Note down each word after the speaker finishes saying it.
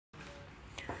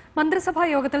മന്ത്രിസഭാ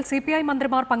യോഗത്തിൽ സിപിഐ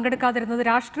മന്ത്രിമാർ പങ്കെടുക്കാതിരുന്നത്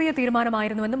രാഷ്ട്രീയ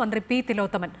തീരുമാനമായിരുന്നുവെന്ന് മന്ത്രി പി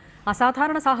തിലോത്തമൻ.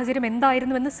 അസാധാരണ സാഹചര്യം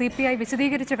എന്തായിരുന്നുവെന്ന് സിപിഐ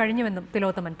വിശദീകരിച്ചു കഴിഞ്ഞുവെന്നും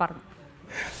തിലോത്തമൻ പറഞ്ഞു.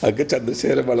 അതൊക്കെ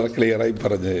ചന്ദ്രശേഖരൻ വളരെ ക്ലിയറായി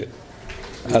പറഞ്ഞ്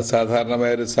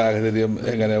അസാധാരണമായൊരു സാഹചര്യം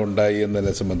എങ്ങനെ ഉണ്ടായി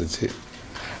എന്നതിനെ സംബന്ധിച്ച്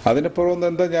അതിനപ്പുറം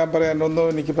എന്താ ഞാൻ പറയാനൊന്നും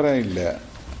എനിക്ക് പറയാനില്ല.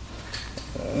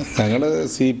 ഞങ്ങൾ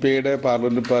CPIയുടെ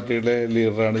പാർലമെൻറ്റ് പാർട്ടിയുടെ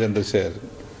ലീഡറാണ് ചന്ദ്രശേഖരൻ.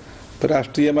 ഇപ്പോൾ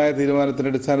രാഷ്ട്രീയമായ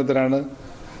തീരുമാനത്തിൻ്റെ അടിസ്ഥാനത്തിലാണ്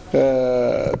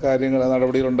കാര്യങ്ങൾ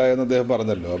നടപടികളുണ്ടായെന്ന് അദ്ദേഹം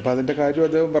പറഞ്ഞല്ലോ. അപ്പോൾ അതിൻ്റെ കാര്യം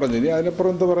അദ്ദേഹം പറഞ്ഞു. ഇനി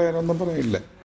അതിനപ്പുറം എന്താ പറയാനൊന്നും പറയില്ല.